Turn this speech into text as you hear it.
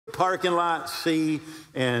parking lot, see,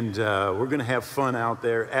 and we're going to have fun out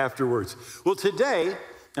there afterwards. Well, today,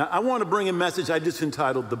 I want to bring a message I just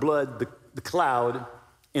entitled The Blood, the Cloud,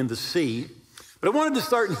 and the Sea. But I wanted to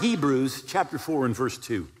start in Hebrews chapter 4 and verse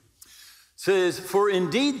 2. It says, "For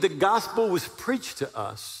indeed the gospel was preached to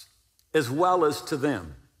us as well as to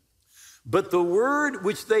them. But the word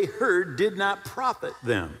which they heard did not profit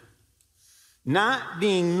them, not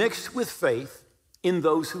being mixed with faith in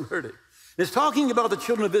those who heard it." It's talking about the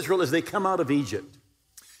children of Israel as they come out of Egypt.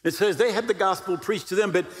 It says they had the gospel preached to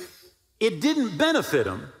them, but it didn't benefit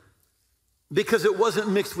them because it wasn't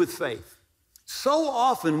mixed with faith. So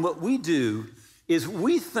often what we do is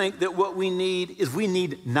we think that what we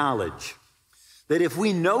need knowledge. That if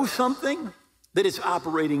we know something, that it's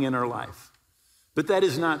operating in our life. But that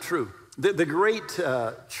is not true. The great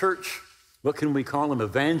church, what can we call him,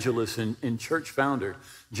 evangelist and church founder,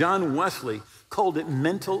 John Wesley, called it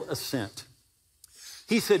mental assent.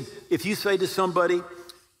 He said, if you say to somebody,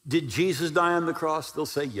 did Jesus die on the cross? They'll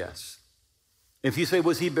say yes. If you say,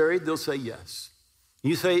 was he buried? They'll say yes.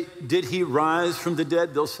 You say, did he rise from the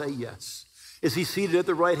dead? They'll say yes. Is he seated at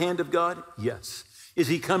the right hand of God? Yes. Is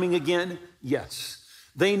he coming again? Yes.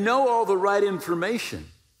 They know all the right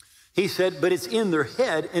information. He said, but it's in their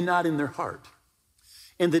head and not in their heart.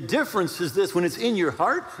 And the difference is this: when it's in your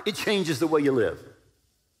heart, it changes the way you live.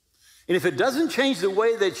 And if it doesn't change the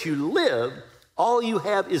way that you live, all you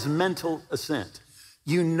have is mental assent.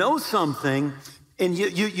 You know something and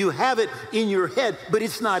you have it in your head, but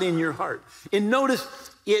it's not in your heart. And notice,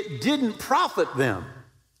 it didn't profit them.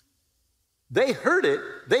 They heard it,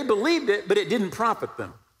 they believed it, but it didn't profit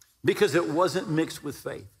them because it wasn't mixed with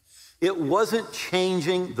faith. It wasn't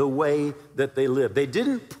changing the way that they lived. They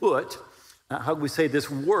didn't put, how do we say this,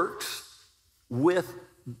 works with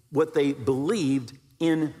what they believed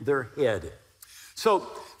in their head. So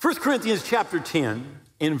 1 Corinthians chapter 10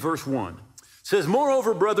 in verse 1 says,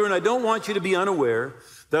 "Moreover, brethren, I don't want you to be unaware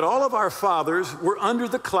that all of our fathers were under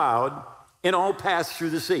the cloud and all passed through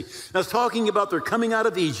the sea." Now it's talking about they're coming out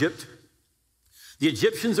of Egypt. The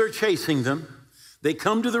Egyptians are chasing them. They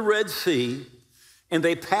come to the Red Sea and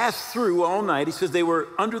they pass through all night. He says they were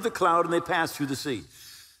under the cloud and they passed through the sea.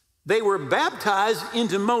 They were baptized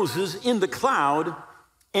into Moses in the cloud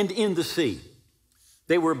and in the sea.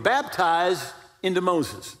 They were baptized into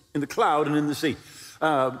Moses in the cloud and in the sea.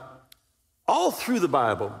 All through the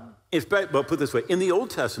Bible, well, put it this way, in the Old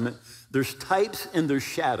Testament, there's types and there's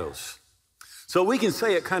shadows. So we can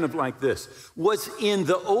say it kind of like this: what's in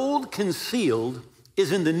the old concealed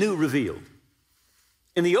is in the new revealed.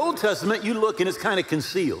 In the Old Testament, you look and it's kind of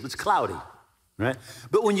concealed. It's cloudy, right?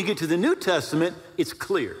 But when you get to the New Testament, it's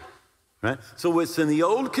clear, right? So what's in the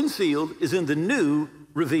old concealed is in the new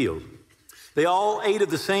revealed. They all ate of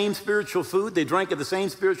the same spiritual food. They drank of the same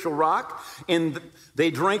spiritual rock, and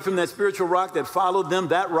they drank from that spiritual rock that followed them.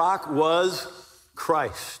 That rock was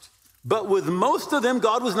Christ. But with most of them,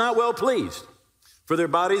 God was not well pleased, for their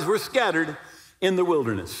bodies were scattered in the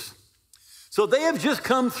wilderness. So they have just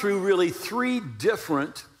come through really three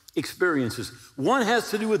different experiences. One has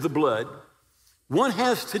to do with the blood, one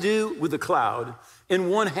has to do with the cloud,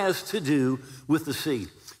 and one has to do with the sea.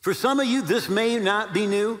 For some of you, this may not be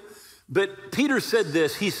new, but Peter said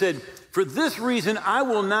this. He said, "For this reason, I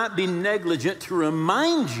will not be negligent to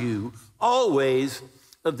remind you always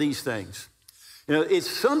of these things." You know,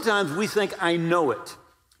 it's sometimes we think I know it,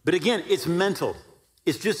 but again, it's mental.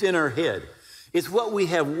 It's just in our head. It's what we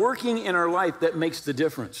have working in our life that makes the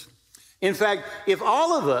difference. In fact, if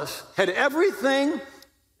all of us had everything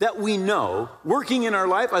that we know working in our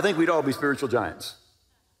life, I think we'd all be spiritual giants.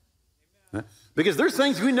 Because there's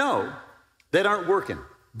things we know that aren't working.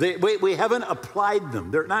 We haven't applied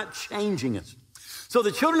them. They're not changing us. So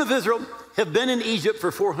the children of Israel have been in Egypt for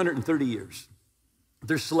 430 years.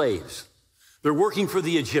 They're slaves. They're working for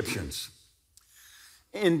the Egyptians.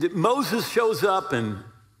 And Moses shows up and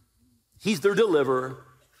he's their deliverer.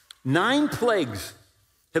 9 plagues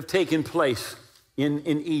have taken place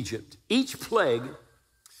in Egypt. Each plague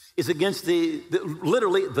is against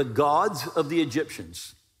literally the gods of the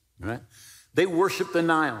Egyptians, right? They worship the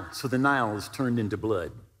Nile, so the Nile is turned into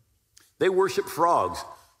blood. They worship frogs.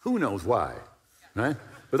 Who knows why, right?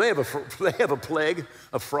 But they have a plague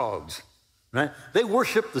of frogs, right? They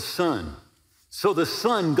worship the sun, so the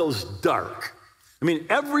sun goes dark. I mean,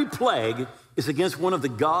 every plague is against one of the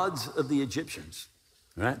gods of the Egyptians,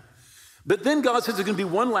 right? But then God says there's going to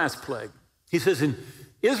be one last plague. He says, "And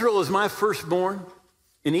Israel is my firstborn,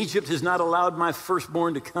 and Egypt has not allowed my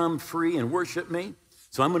firstborn to come free and worship me,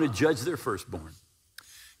 so I'm going to judge their firstborn."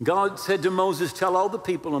 God said to Moses, "Tell all the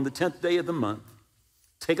people on the 10th day of the month,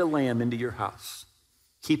 take a lamb into your house.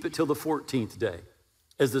 Keep it till the 14th day.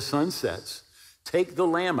 as the sun sets, take the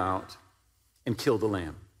lamb out and kill the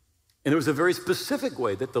lamb. And there was a very specific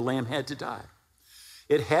way that the lamb had to die.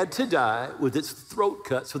 It had to die with its throat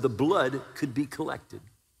cut so the blood could be collected.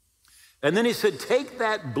 And then he said, take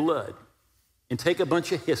that blood and take a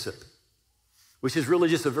bunch of hyssop, which is really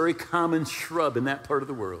just a very common shrub in that part of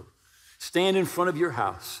the world. Stand in front of your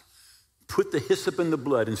house, put the hyssop in the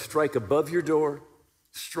blood and strike above your door,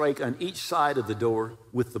 strike on each side of the door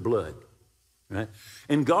with the blood, right?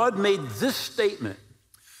 And God made this statement.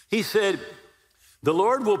 He said, the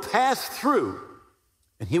Lord will pass through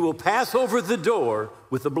and he will pass over the door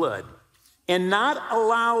with the blood and not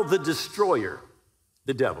allow the destroyer,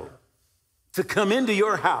 the devil, to come into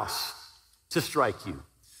your house to strike you.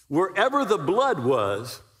 Wherever the blood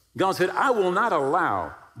was, God said, I will not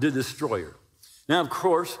allow the destroyer. Now, of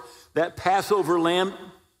course, that Passover lamb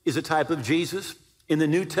is a type of Jesus. In the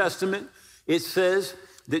New Testament, it says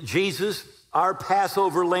that Jesus, our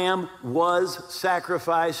Passover lamb, was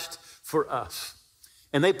sacrificed for us.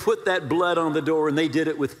 And they put that blood on the door and they did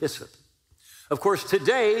it with hyssop. Of course,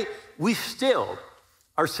 today, we still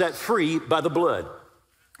are set free by the blood.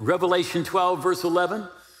 Revelation 12, verse 11,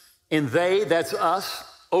 and they, that's us,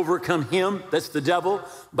 overcome him, that's the devil,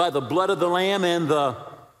 by the blood of the Lamb and the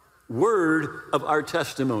word of our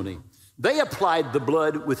testimony. They applied the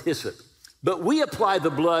blood with hyssop, but we apply the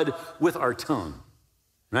blood with our tongue,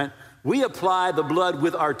 right? We apply the blood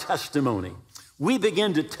with our testimony. We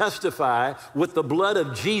begin to testify what the blood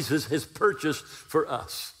of Jesus has purchased for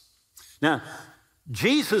us. Now,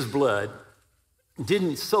 Jesus' blood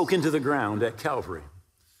didn't soak into the ground at Calvary.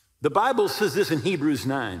 The Bible says this in Hebrews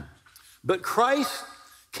 9, but Christ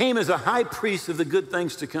came as a high priest of the good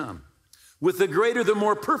things to come, with the greater, the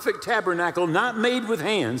more perfect tabernacle, not made with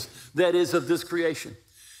hands, that is of this creation.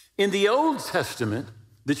 In the Old Testament,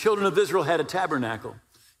 the children of Israel had a tabernacle,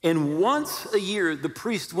 and once a year, the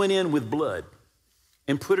priest went in with blood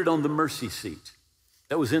and put it on the mercy seat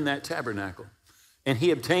that was in that tabernacle. And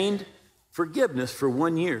he obtained forgiveness for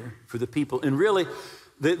 1 year for the people. And really,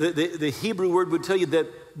 the Hebrew word would tell you that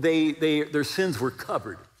their sins were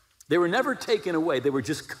covered. They were never taken away. They were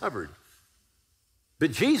just covered.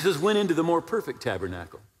 But Jesus went into the more perfect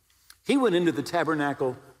tabernacle. He went into the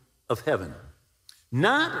tabernacle of heaven,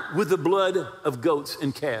 not with the blood of goats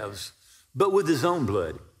and calves, but with his own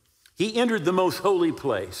blood. He entered the most holy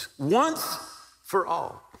place once for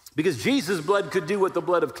all, because Jesus' blood could do what the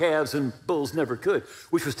blood of calves and bulls never could,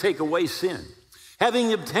 which was take away sin,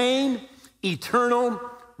 having obtained eternal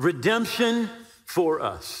redemption for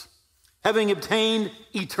us. Having obtained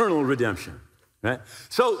eternal redemption, right?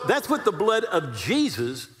 So that's what the blood of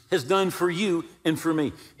Jesus has done for you and for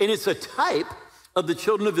me. And it's a type of the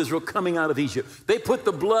children of Israel coming out of Egypt. They put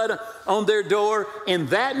the blood on their door, and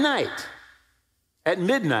that night, at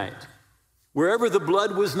midnight, wherever the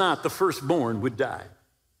blood was not, the firstborn would die.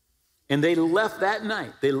 And they left that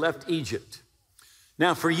night. They left Egypt.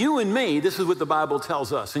 Now, for you and me, this is what the Bible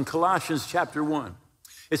tells us in Colossians chapter 1.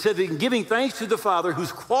 It said, in giving thanks to the Father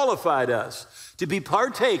who's qualified us to be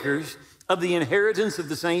partakers of the inheritance of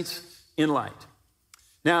the saints in light.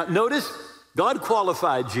 Now, notice, God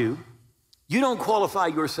qualified you. You don't qualify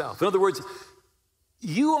yourself. In other words,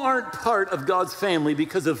 you aren't part of God's family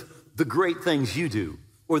because of the great things you do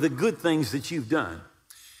or the good things that you've done.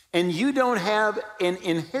 And you don't have an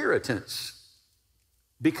inheritance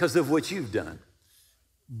because of what you've done.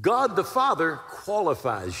 God the Father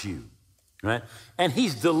qualifies you. Right? And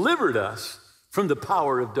he's delivered us from the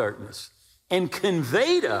power of darkness and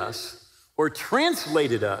conveyed us or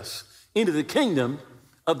translated us into the kingdom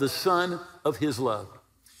of the Son of his love.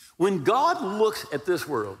 When God looks at this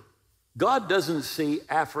world, God doesn't see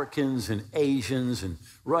Africans and Asians and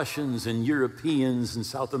Russians and Europeans and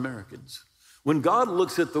South Americans. When God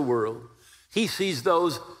looks at the world, he sees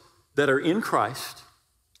those that are in Christ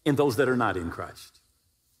and those that are not in Christ.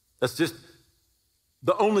 That's just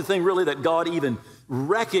the only thing really that God even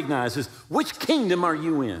recognizes. Which kingdom are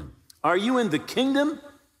you in? Are you in the kingdom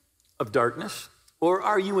of darkness, or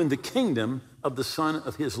are you in the kingdom of the Son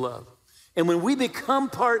of his love? And when we become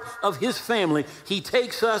part of his family, he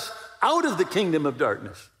takes us out of the kingdom of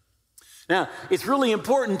darkness. Now, it's really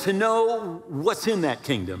important to know what's in that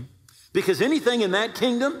kingdom, because anything in that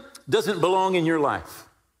kingdom doesn't belong in your life.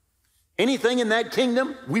 Anything in that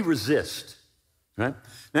kingdom, we resist, right?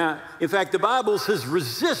 Now, in fact, the Bible says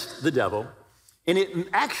resist the devil, and it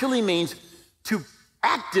actually means to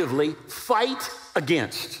actively fight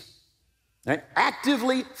against, right?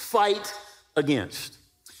 Actively fight against.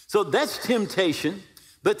 So that's temptation,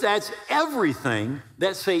 but that's everything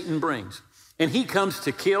that Satan brings. And he comes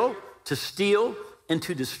to kill, to steal, and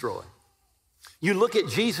to destroy. You look at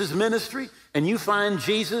Jesus' ministry and you find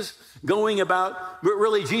Jesus going about, but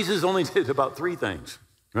really Jesus only did about three things,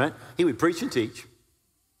 right? He would preach and teach,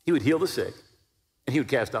 he would heal the sick, and he would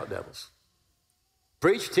cast out devils.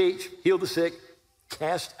 Preach, teach, heal the sick,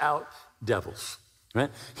 cast out devils, right?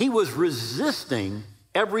 He was resisting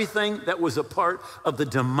everything that was a part of the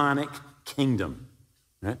demonic kingdom,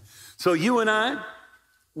 right? So you and I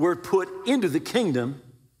were put into the kingdom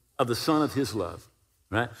of the Son of his love,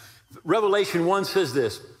 right? Revelation 1 says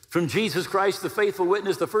this, from Jesus Christ, the faithful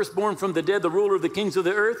witness, the firstborn from the dead, the ruler of the kings of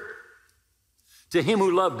the earth, to him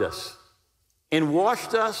who loved us and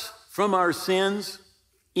washed us from our sins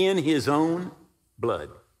in his own blood.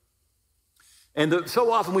 And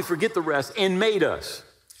so often we forget the rest, and made us.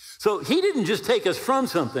 So he didn't just take us from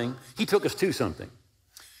something, he took us to something.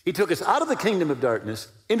 He took us out of the kingdom of darkness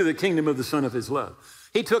into the kingdom of the Son of his love.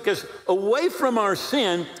 He took us away from our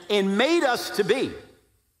sin and made us to be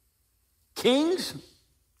kings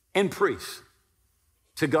and priests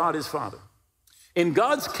to God his Father. In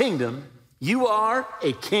God's kingdom, you are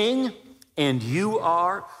a king and you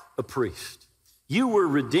are a priest. You were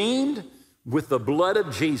redeemed with the blood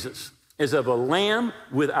of Jesus as of a lamb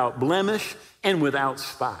without blemish and without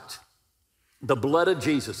spot. The blood of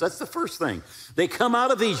Jesus, that's the first thing. They come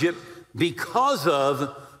out of Egypt because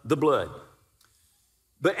of the blood.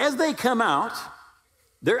 But as they come out,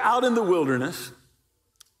 they're out in the wilderness.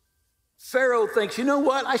 Pharaoh thinks, you know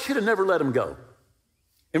what? I should have never let him go.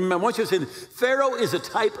 And remember, I want you to say, Pharaoh is a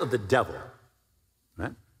type of the devil,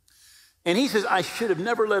 right? And he says, I should have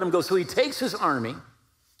never let him go. So he takes his army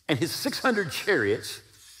and his 600 chariots,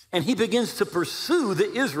 and he begins to pursue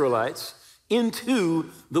the Israelites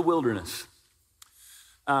into the wilderness.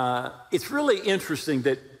 It's really interesting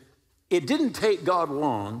that it didn't take God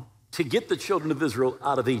long to get the children of Israel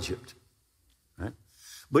out of Egypt, right?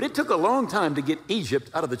 But it took a long time to get Egypt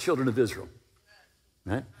out of the children of Israel,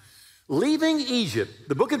 right? Leaving Egypt,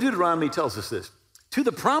 the book of Deuteronomy tells us this, to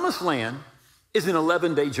the promised land is an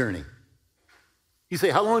 11-day journey. You say,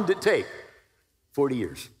 how long did it take? 40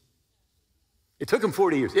 years. It took them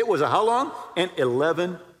 40 years. It was how long? An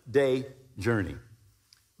 11-day journey.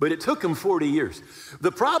 But it took them 40 years.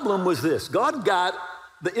 The problem was this. God got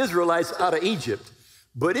the Israelites out of Egypt,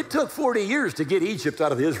 but it took 40 years to get Egypt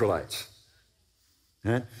out of the Israelites.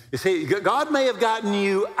 Right? You see, God may have gotten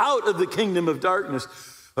you out of the kingdom of darkness,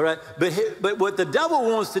 all right? But what the devil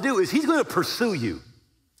wants to do is he's going to pursue you.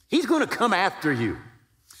 He's going to come after you.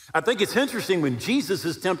 I think it's interesting when Jesus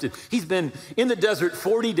is tempted. He's been in the desert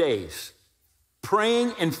 40 days,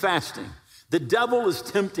 praying and fasting. The devil is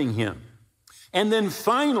tempting him. And then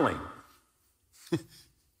finally,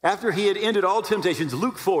 after he had ended all temptations,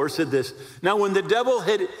 Luke 4 said this, now when the devil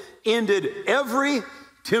had ended every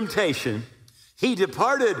temptation, he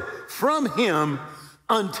departed from him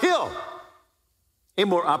until a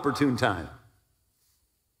more opportune time.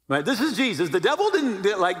 Right? This is Jesus. The devil didn't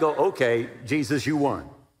go, okay, Jesus, you won.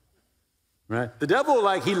 Right? The devil,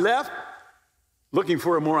 he left looking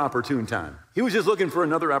for a more opportune time. He was just looking for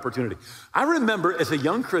another opportunity. I remember as a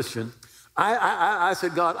young Christian, I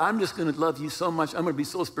said, God, I'm just going to love you so much. I'm going to be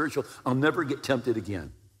so spiritual. I'll never get tempted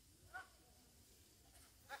again.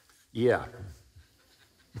 Yeah.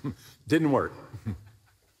 Didn't work.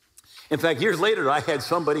 In fact, years later, I had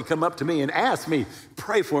somebody come up to me and ask me,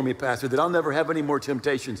 pray for me, Pastor, that I'll never have any more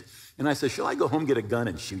temptations. And I said, shall I go home, get a gun,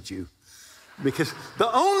 and shoot you? Because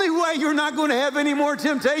the only way you're not going to have any more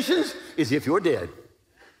temptations is if you're dead.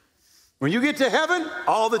 When you get to heaven,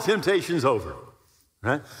 all the temptation's over,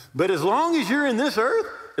 right? But as long as you're in this earth,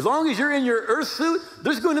 as long as you're in your earth suit,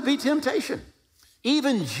 there's going to be temptation.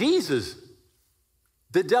 Even Jesus,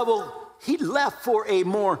 the devil, he left for a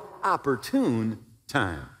more opportune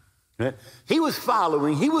time. Right? He was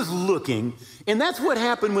following, he was looking, and that's what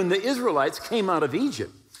happened when the Israelites came out of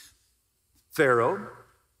Egypt. Pharaoh,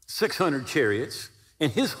 600 chariots,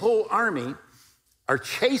 and his whole army are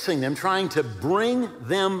chasing them, trying to bring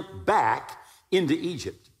them back into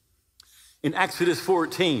Egypt. In Exodus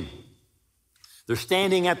 14, they're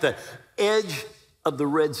standing at the edge of the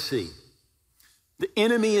Red Sea. The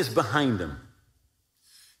enemy is behind them.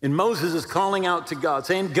 And Moses is calling out to God,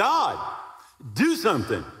 saying, God, do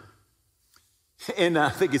something. And I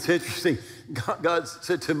think it's interesting. God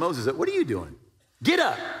said to Moses, what are you doing? Get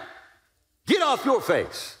up. Get off your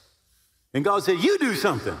face. And God said, you do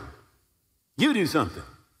something. You do something.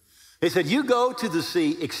 He said, you go to the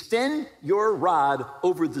sea, extend your rod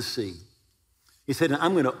over the sea. He said,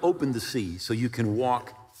 I'm going to open the sea so you can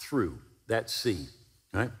walk through that sea.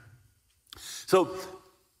 Right? So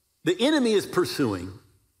the enemy is pursuing,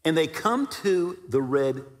 and they come to the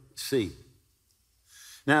Red Sea.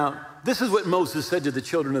 Now, this is what Moses said to the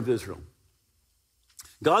children of Israel.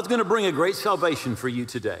 God's going to bring a great salvation for you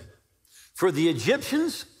today. For the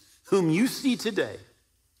Egyptians whom you see today,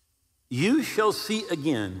 you shall see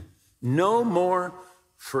again no more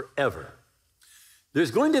forever.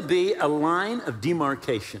 There's going to be a line of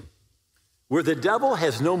demarcation where the devil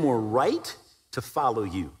has no more right to follow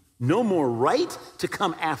you, no more right to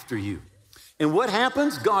come after you. And what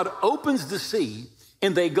happens? God opens the sea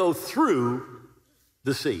and they go through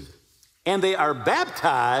the sea. And they are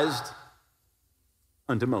baptized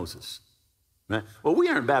unto Moses. Right? Well, we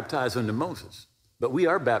aren't baptized unto Moses, but we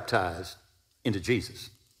are baptized into Jesus,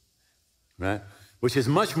 right? Which is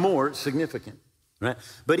much more significant, right?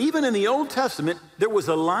 But even in the Old Testament, there was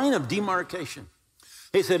a line of demarcation.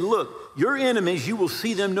 He said, look, your enemies, you will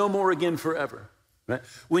see them no more again forever, right?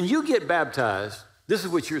 When you get baptized, this is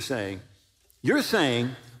what you're saying. You're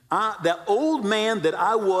saying, that old man that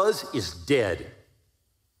I was is dead.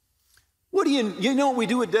 What do you know what we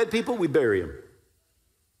do with dead people? We bury them.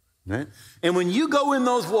 Right? And when you go in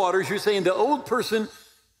those waters, you're saying the old person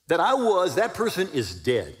that I was, that person is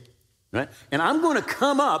dead. Right? And I'm going to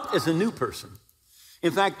come up as a new person.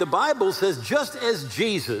 In fact, the Bible says just as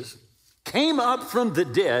Jesus came up from the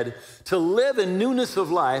dead to live in newness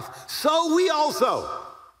of life, so we also.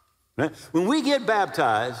 Right? When we get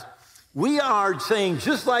baptized, we are saying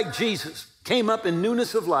just like Jesus came up in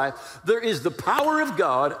newness of life, there is the power of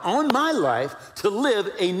God on my life to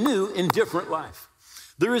live a new and different life.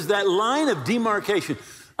 There is that line of demarcation.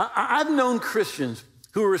 I've known Christians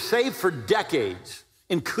who were saved for decades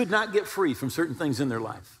and could not get free from certain things in their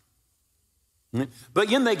life. But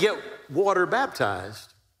then they get water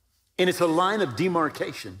baptized, and it's a line of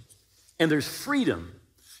demarcation, and there's freedom.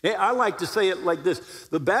 I like to say it like this.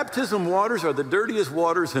 The baptism waters are the dirtiest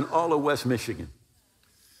waters in all of West Michigan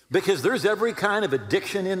because there's every kind of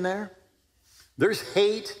addiction in there. There's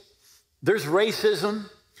hate. There's racism.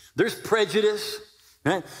 There's prejudice.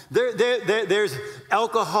 Right? There's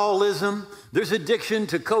alcoholism, there's addiction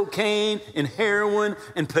to cocaine and heroin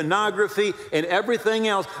and pornography and everything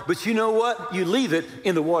else. But you know what? You leave it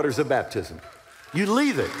in the waters of baptism. You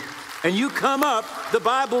leave it and you come up, the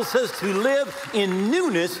Bible says, to live in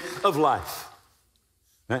newness of life.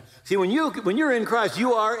 Right? See, when you're in Christ,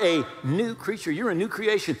 you are a new creature. You're a new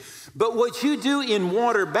creation. But what you do in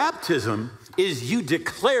water baptism is you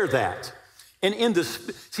declare that. And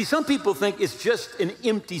see, some people think it's just an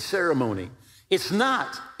empty ceremony. It's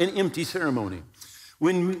not an empty ceremony.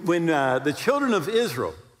 When the children of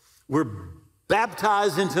Israel were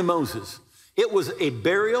baptized into Moses, it was a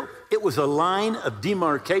burial. It was a line of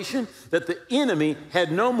demarcation that the enemy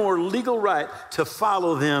had no more legal right to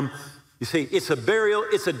follow them. You see, it's a burial.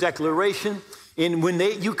 It's a declaration. And when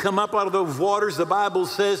you come up out of those waters, the Bible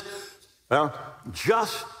says, well,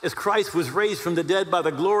 just as Christ was raised from the dead by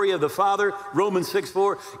the glory of the Father, Romans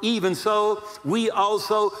 6:4, even so, we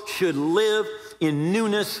also should live in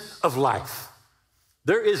newness of life.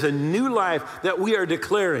 There is a new life that we are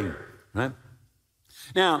declaring, right?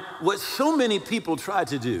 Now, what so many people try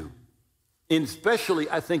to do, and especially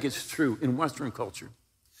I think it's true in Western culture,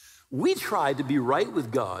 we try to be right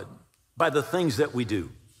with God by the things that we do.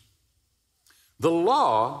 The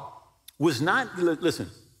law was not, listen,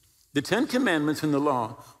 the 10 Commandments in the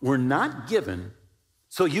law were not given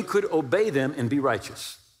so you could obey them and be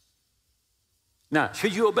righteous. Now,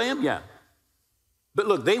 should you obey them? Yeah. But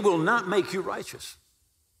look, they will not make you righteous.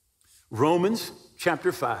 Romans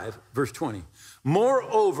chapter 5, verse 20.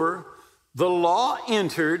 Moreover, the law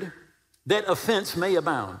entered that offense may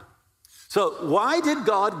abound. So why did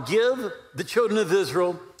God give the children of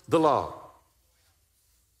Israel the law?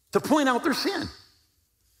 To point out their sin.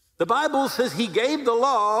 The Bible says he gave the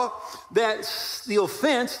law that the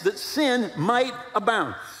offense, that sin might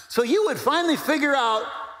abound. So you would finally figure out,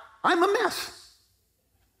 I'm a mess.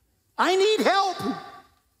 I need help.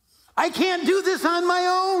 I can't do this on my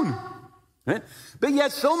own. Right? But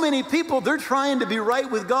yet so many people, they're trying to be right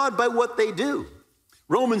with God by what they do.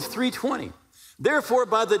 Romans 3:20. Therefore,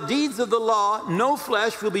 by the deeds of the law, no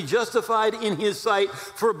flesh will be justified in his sight,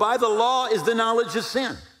 for by the law is the knowledge of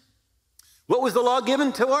sin. What was the law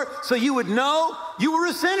given to her? So you would know you were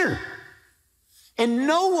a sinner. And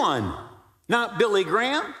no one, not Billy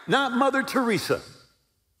Graham, not Mother Teresa,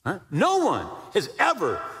 no one has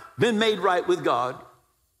ever been made right with God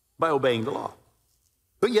by obeying the law.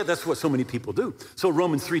 But yet that's what so many people do. So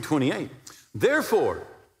Romans 3:28, therefore,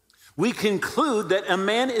 we conclude that a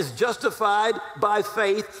man is justified by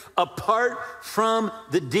faith apart from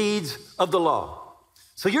the deeds of the law.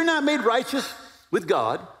 So you're not made righteous with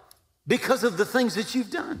God because of the things that you've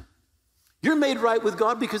done. You're made right with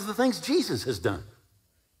God because of the things Jesus has done.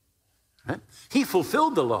 Right? He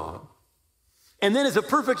fulfilled the law. And then as a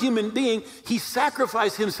perfect human being, he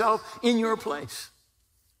sacrificed himself in your place.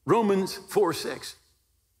 Romans 4:6.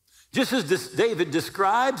 Just as David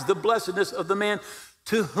describes the blessedness of the man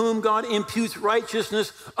to whom God imputes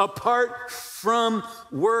righteousness apart from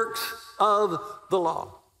works of the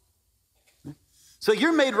law. So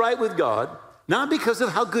you're made right with God, not because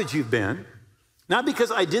of how good you've been, not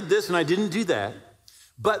because I did this and I didn't do that,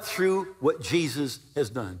 but through what Jesus has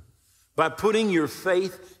done. By putting your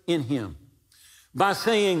faith in him. By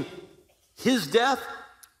saying his death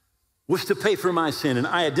was to pay for my sin, and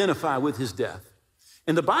I identify with his death.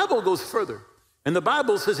 And the Bible goes further. And the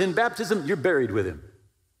Bible says in baptism, you're buried with him.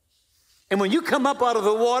 And when you come up out of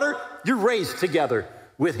the water, you're raised together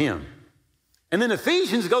with him. And then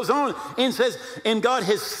Ephesians goes on and says, and God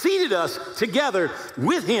has seated us together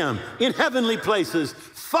with him in heavenly places,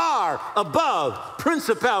 far above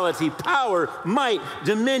principality, power, might,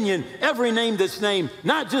 dominion, every name that's named,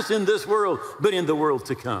 not just in this world, but in the world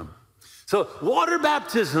to come. So water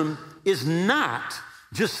baptism is not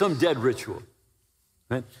just some dead ritual.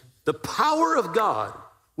 Right? The power of God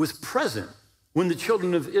was present when the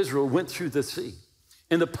children of Israel went through the sea.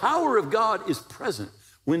 And the power of God is present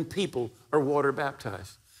when people are water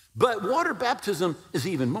baptized. But water baptism is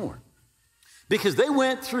even more. Because they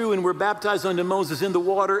went through and were baptized unto Moses in the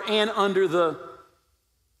water and under the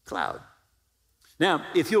cloud. Now,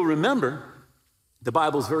 if you'll remember, the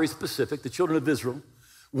Bible's very specific. The children of Israel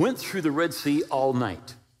went through the Red Sea all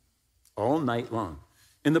night long.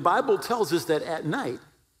 And the Bible tells us that at night,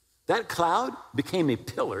 that cloud became a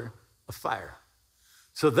pillar of fire.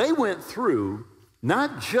 So they went through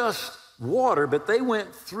not just water, but they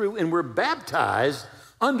went through and were baptized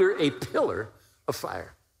under a pillar of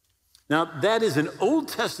fire. Now, that is an Old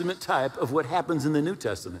Testament type of what happens in the New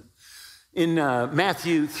Testament. In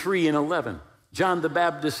Matthew 3:11, John the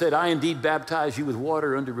Baptist said, I indeed baptize you with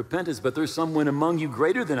water unto repentance, but there's someone among you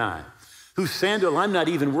greater than I, whose sandal I'm not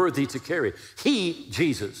even worthy to carry. He,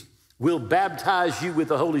 Jesus, will baptize you with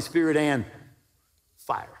the Holy Spirit and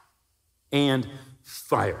fire. And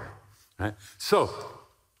fire. Right? So,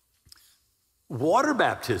 water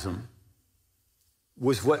baptism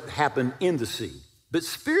was what happened in the sea. But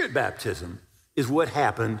spirit baptism is what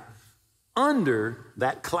happened under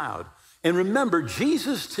that cloud. And remember,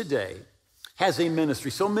 Jesus today has a ministry.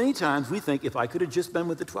 So many times we think, if I could have just been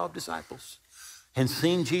with the 12 disciples and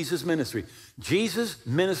seen Jesus' ministry. Jesus'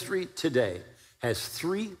 ministry today has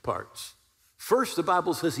 3 parts. First, the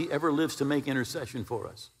Bible says he ever lives to make intercession for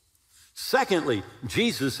us. Secondly,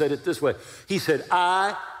 Jesus said it this way. He said,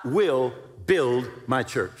 I will build my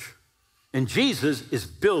church. And Jesus is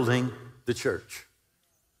building the church.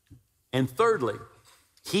 And thirdly,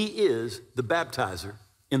 he is the baptizer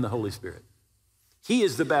in the Holy Spirit. He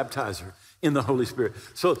is the baptizer in the Holy Spirit.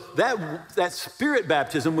 So that spirit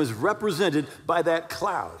baptism was represented by that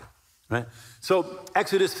cloud, right? So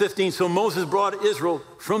Exodus 15, so Moses brought Israel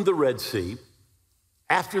from the Red Sea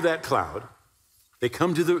after that cloud. They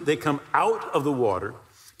come out of the water.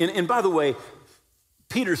 And by the way,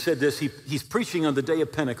 Peter said this, he's preaching on the day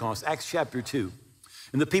of Pentecost, Acts chapter 2.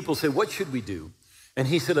 And the people said, what should we do? And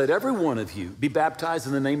he said, let every one of you be baptized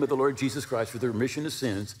in the name of the Lord Jesus Christ for the remission of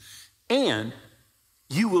sins, and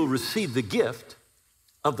you will receive the gift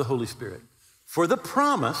of the Holy Spirit. For the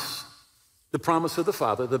promise of the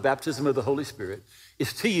Father, the baptism of the Holy Spirit,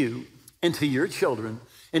 is to you and to your children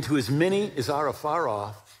and to as many as are afar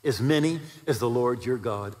off, as many as the Lord your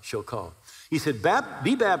God shall call. He said,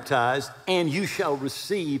 be baptized and you shall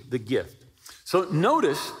receive the gift. So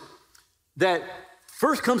notice that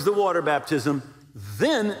first comes the water baptism,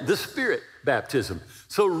 then the spirit baptism.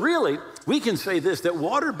 So really, we can say this, that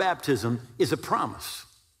water baptism is a promise.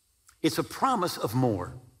 It's a promise of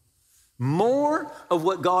more. More of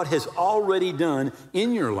what God has already done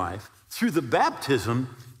in your life through the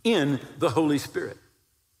baptism in the Holy Spirit.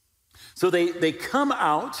 So they come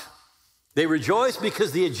out, they rejoice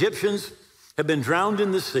because the Egyptians have been drowned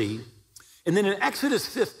in the sea. And then in Exodus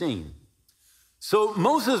 15, so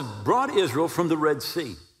Moses brought Israel from the Red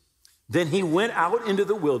Sea. Then he went out into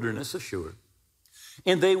the wilderness of Shur.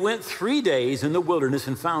 And they went 3 days in the wilderness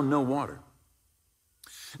and found no water.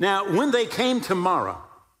 Now, when they came to Marah,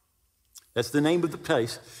 that's the name of the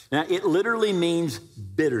place. Now, it literally means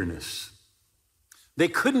bitterness. They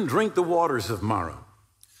couldn't drink the waters of Marah,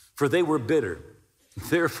 for they were bitter.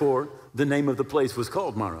 Therefore, the name of the place was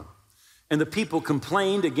called Marah. And the people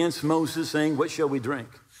complained against Moses, saying, what shall we drink?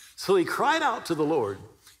 So he cried out to the Lord,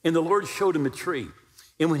 and the Lord showed him a tree.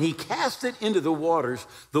 And when he cast it into the waters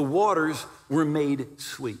were made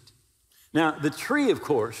sweet. Now, the tree, of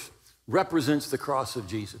course, represents the cross of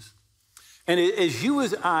Jesus. And as you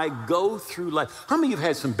as I go through life, how many of you have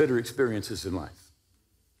had some bitter experiences in life?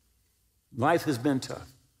 Life has been tough.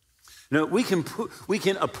 Now, we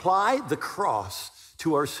can apply the cross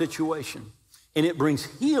to our situation, and it brings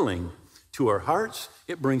healing to our hearts.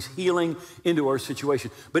 It brings healing into our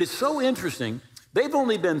situation. But it's so interesting. They've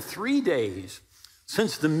only been 3 days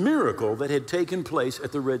since the miracle that had taken place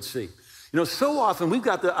at the Red Sea. You know, so often we've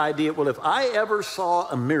got the idea, well, if I ever saw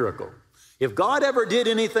a miracle, if God ever did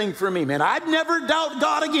anything for me, man, I'd never doubt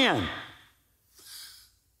God again.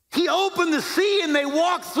 He opened the sea and they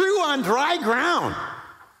walked through on dry ground.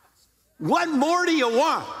 What more do you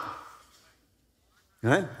want?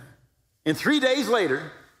 Right? And 3 days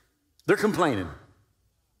later, they're complaining.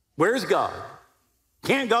 Where's God?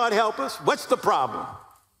 Can't God help us? What's the problem?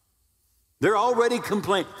 They're already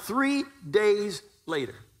complaining. 3 days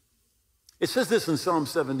later. It says this in Psalm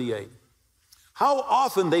 78. How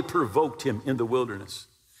often they provoked him in the wilderness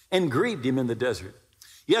and grieved him in the desert.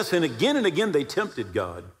 Yes, and again they tempted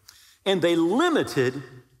God, and they limited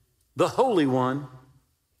the Holy One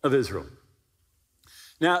of Israel.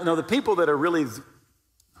 Now the people that are really,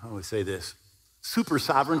 how do I say this, super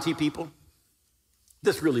sovereignty people,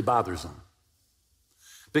 this really bothers them.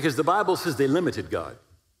 Because the Bible says they limited God.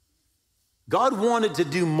 God wanted to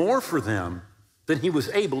do more for them than he was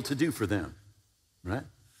able to do for them, right?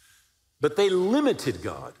 But they limited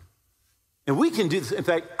God. And we can do this. In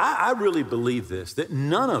fact, I really believe this, that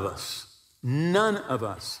none of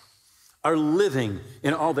us are living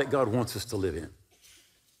in all that God wants us to live in.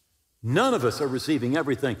 None of us are receiving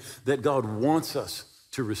everything that God wants us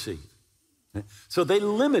to receive. So they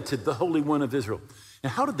limited the Holy One of Israel.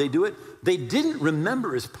 And how did they do it? They didn't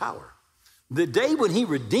remember his power. The day when he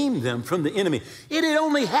redeemed them from the enemy, it had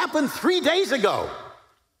only happened 3 days ago.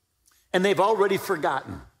 And they've already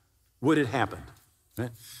forgotten what had happened. Right?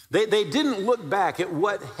 They didn't look back at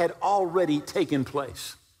what had already taken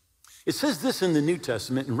place. It says this in the New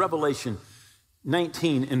Testament in Revelation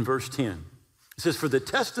 19 and verse 10. It says, for the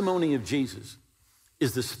testimony of Jesus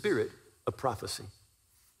is the spirit of prophecy.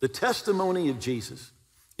 The testimony of Jesus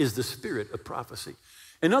is the spirit of prophecy.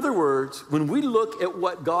 In other words, when we look at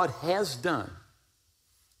what God has done,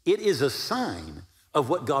 it is a sign of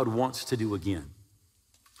what God wants to do again.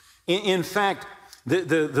 In fact,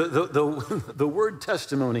 the word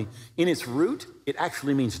testimony, in its root, it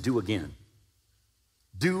actually means do again.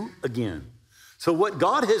 Do again. So what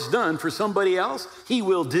God has done for somebody else, he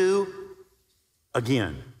will do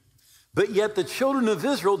again. But yet the children of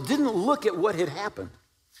Israel didn't look at what had happened.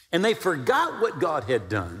 And they forgot what God had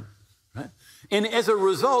done. Right? And as a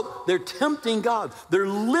result, they're tempting God. They're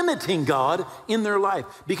limiting God in their life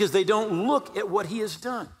because they don't look at what he has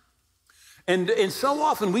done. And so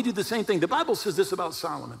often we do the same thing. The Bible says this about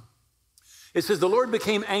Solomon. It says the Lord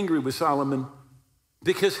became angry with Solomon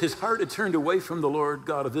because his heart had turned away from the Lord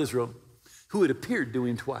God of Israel, who had appeared to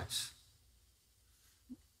him twice.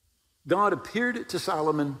 God appeared to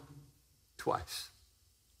Solomon twice,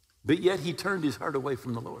 but yet he turned his heart away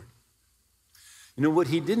from the Lord. You know, what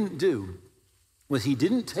he didn't do was he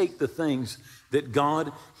didn't take the things that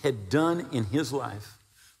God had done in his life,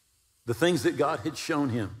 the things that God had shown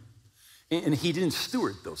him, and he didn't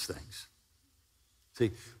steward those things.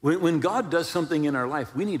 See, when God does something in our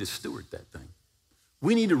life, we need to steward that thing.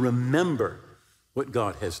 We need to remember what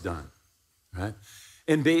God has done, right?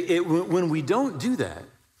 And when we don't do that,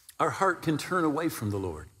 our heart can turn away from the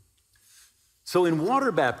Lord. So in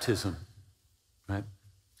water baptism, right,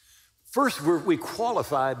 first we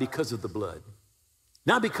qualify because of the blood.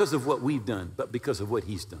 Not because of what we've done, but because of what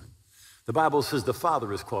he's done. The Bible says the Father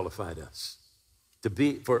has qualified us to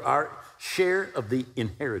be for our share of the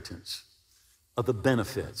inheritance, of the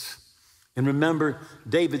benefits. And remember,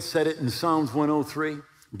 David said it in Psalms 103,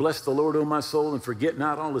 bless the Lord, O my soul, and forget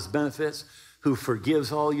not all his benefits, who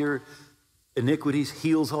forgives all your iniquities,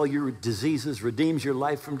 heals all your diseases, redeems your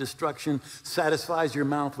life from destruction, satisfies your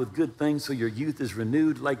mouth with good things so your youth is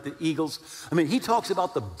renewed like the eagles. I mean, he talks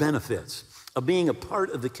about the benefits of being a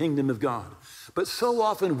part of the kingdom of God. But so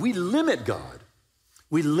often we limit God.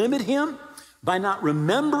 We limit him by not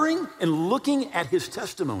remembering and looking at his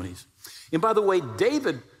testimonies. And by the way,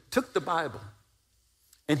 David took the Bible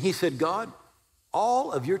and he said, God,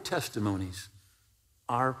 all of your testimonies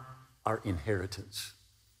are our inheritance.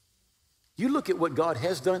 You look at what God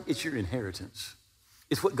has done, it's your inheritance.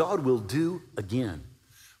 It's what God will do again.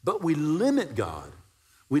 But we limit God.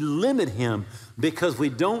 We limit him because we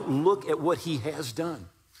don't look at what he has done.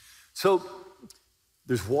 So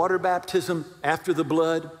there's water baptism after the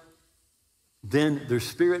blood. Then there's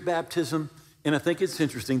spirit baptism. And I think it's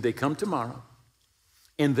interesting. They come tomorrow.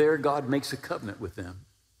 And there God makes a covenant with them.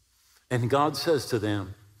 And God says to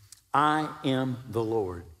them, I am the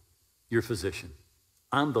Lord, your physician.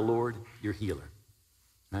 I'm the Lord, your healer.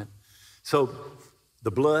 Right? So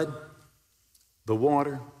the blood, the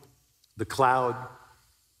water, the cloud,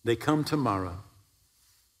 they come tomorrow,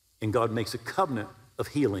 and God makes a covenant of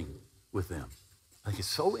healing with them. I think it's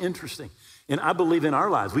so interesting. And I believe in our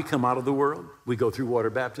lives, we come out of the world, we go through water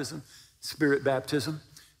baptism, spirit baptism,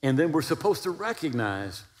 and then we're supposed to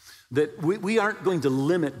recognize that we aren't going to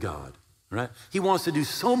limit God, right? He wants to do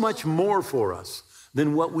so much more for us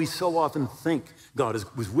than what we so often think God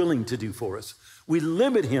was willing to do for us. We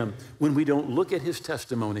limit him when we don't look at his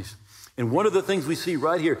testimonies. And one of the things we see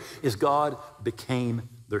right here is God became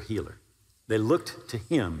their healer. They looked to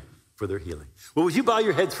him for their healing. Well, would you bow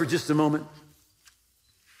your heads for just a moment?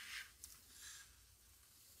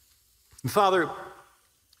 And Father,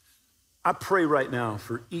 I pray right now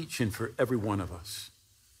for each and for every one of us.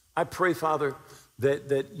 I pray, Father,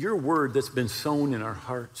 that your word that's been sown in our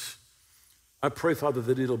hearts, I pray, Father,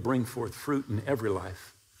 that it'll bring forth fruit in every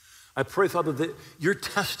life. I pray, Father, that your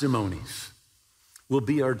testimonies will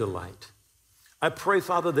be our delight. I pray,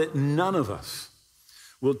 Father, that none of us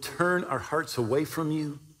will turn our hearts away from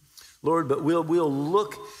you, Lord, but we'll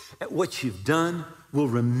look at what you've done, we'll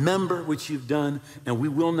remember what you've done, and we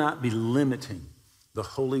will not be limiting the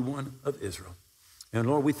Holy One of Israel. And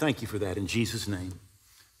Lord, we thank you for that in Jesus' name.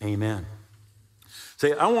 Amen.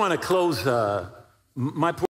 Say, I want to close my